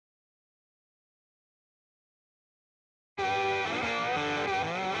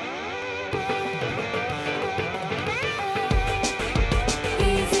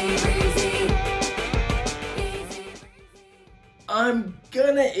I'm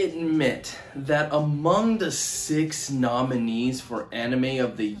gonna admit that among the 6 nominees for Anime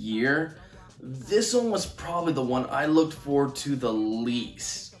of the Year, this one was probably the one I looked forward to the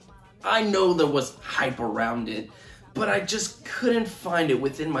least. I know there was hype around it, but I just couldn't find it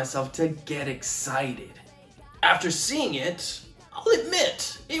within myself to get excited. After seeing it, I'll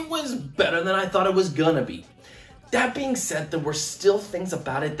admit, it was better than I thought it was gonna be. That being said, there were still things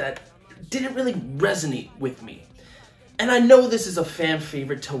about it that didn't really resonate with me. And I know this is a fan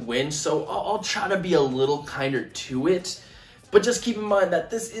favorite to win, so I'll try to be a little kinder to it. But just keep in mind that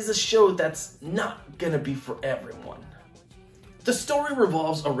this is a show that's not gonna be for everyone. The story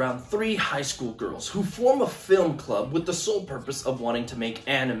revolves around 3 high school girls who form a film club with the sole purpose of wanting to make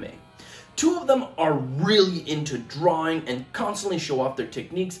anime. 2 of them are really into drawing and constantly show off their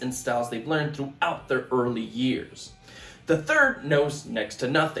techniques and styles they've learned throughout their early years. The third knows next to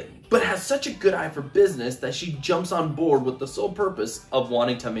nothing, but has such a good eye for business that she jumps on board with the sole purpose of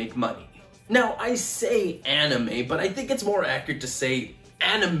wanting to make money. Now, I say anime, but I think it's more accurate to say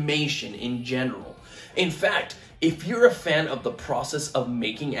animation in general. In fact, if you're a fan of the process of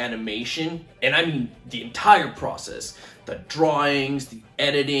making animation, and I mean the entire process, the drawings, the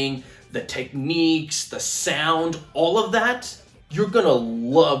editing, the techniques, the sound, all of that, you're gonna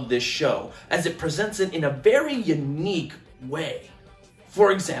love this show, as it presents it in a very unique way.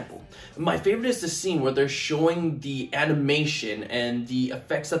 For example, my favorite is the scene where they're showing the animation and the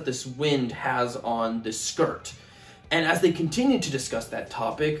effects that this wind has on the skirt. And as they continue to discuss that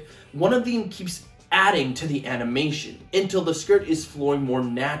topic, one of them keeps adding to the animation until the skirt is flowing more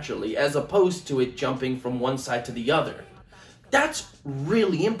naturally, as opposed to it jumping from one side to the other. That's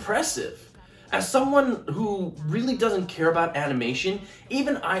really impressive. As someone who really doesn't care about animation,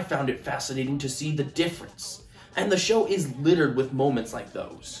 even I found it fascinating to see the difference. And the show is littered with moments like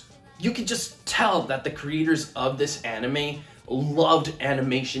those. You can just tell that the creators of this anime loved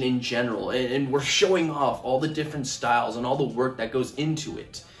animation in general and were showing off all the different styles and all the work that goes into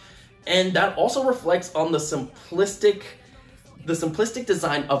it. And that also reflects on the simplistic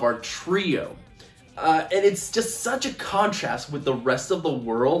design of our trio. And it's just such a contrast with the rest of the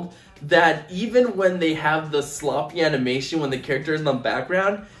world that even when they have the sloppy animation when the character is in the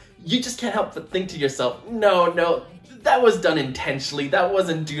background, you just can't help but think to yourself, no, that was done intentionally. That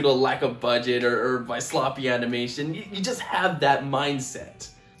wasn't due to lack of budget or by sloppy animation. You just have that mindset.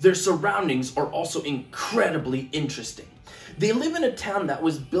 Their surroundings are also incredibly interesting. They live in a town that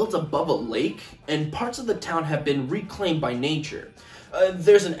was built above a lake, and parts of the town have been reclaimed by nature.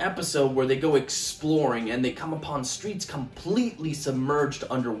 There's an episode where they go exploring and they come upon streets completely submerged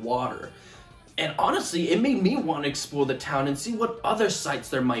underwater. And honestly, it made me want to explore the town and see what other sites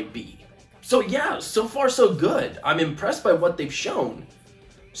there might be. So yeah, so far so good. I'm impressed by what they've shown.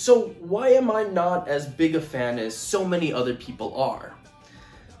 So why am I not as big a fan as so many other people are?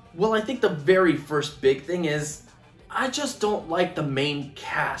 Well, I think the very first big thing is I just don't like the main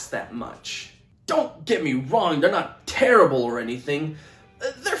cast that much. Don't get me wrong, they're not terrible or anything.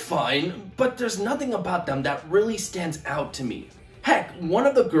 They're fine, but there's nothing about them that really stands out to me. Heck, one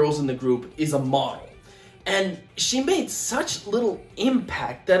of the girls in the group is a model, and she made such little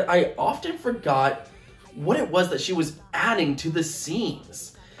impact that I often forgot what it was that she was adding to the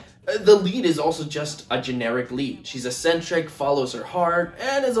scenes. The lead is also just a generic lead. She's eccentric, follows her heart,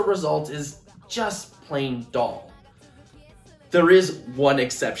 and as a result is just plain dull. There is one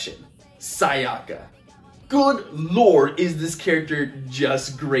exception. Sayaka. Good lord, is this character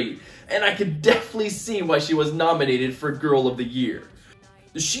just great, and I could definitely see why she was nominated for Girl of the Year.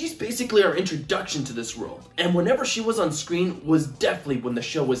 She's basically our introduction to this world, and whenever she was on screen was definitely when the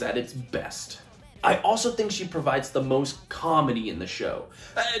show was at its best. I also think she provides the most comedy in the show.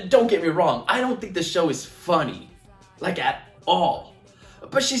 Don't get me wrong, I don't think the show is funny, like at all.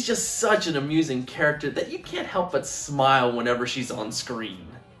 But she's just such an amusing character that you can't help but smile whenever she's on screen.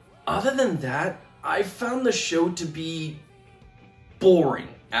 Other than that, I found the show to be boring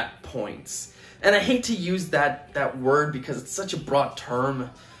at points. And I hate to use that word because it's such a broad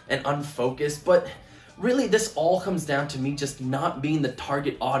term and unfocused, but really this all comes down to me just not being the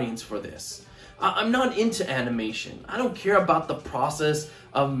target audience for this. I'm not into animation. I don't care about the process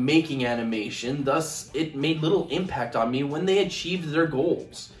of making animation, thus it made little impact on me when they achieved their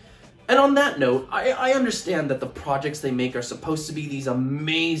goals. And on that note, I understand that the projects they make are supposed to be these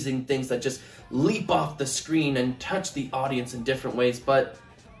amazing things that just leap off the screen and touch the audience in different ways, but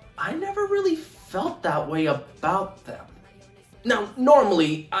I never really felt that way about them. Now,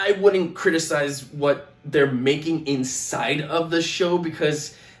 normally, I wouldn't criticize what they're making inside of the show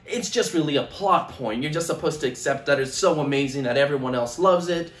because it's just really a plot point. You're just supposed to accept that it's so amazing that everyone else loves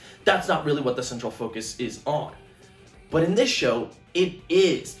it. That's not really what the central focus is on. But in this show, it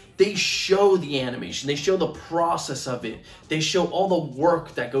is. They show the animation, they show the process of it, they show all the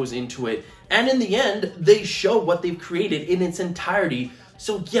work that goes into it, and in the end, they show what they've created in its entirety.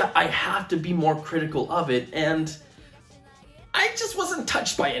 So yeah, I have to be more critical of it, and I just wasn't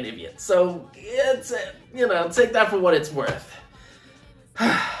touched by any of it. So it's, you know, take that for what it's worth.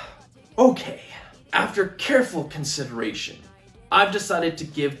 Okay, after careful consideration, I've decided to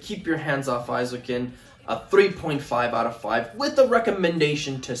give Keep Your Hands Off Eizouken a 3.5 out of 5 with a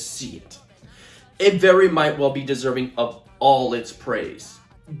recommendation to see it. It very might well be deserving of all its praise,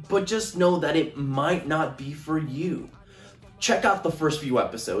 but just know that it might not be for you. Check out the first few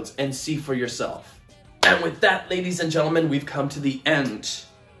episodes and see for yourself. And with that, ladies and gentlemen, we've come to the end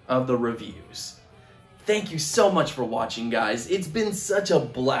of the reviews. Thank you so much for watching, guys. It's been such a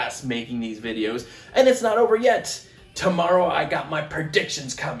blast making these videos, and it's not over yet. Tomorrow I got my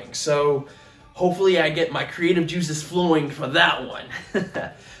predictions coming, so hopefully I get my creative juices flowing for that one.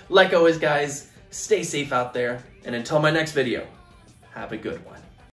 Like always, guys, stay safe out there, and until my next video, have a good one.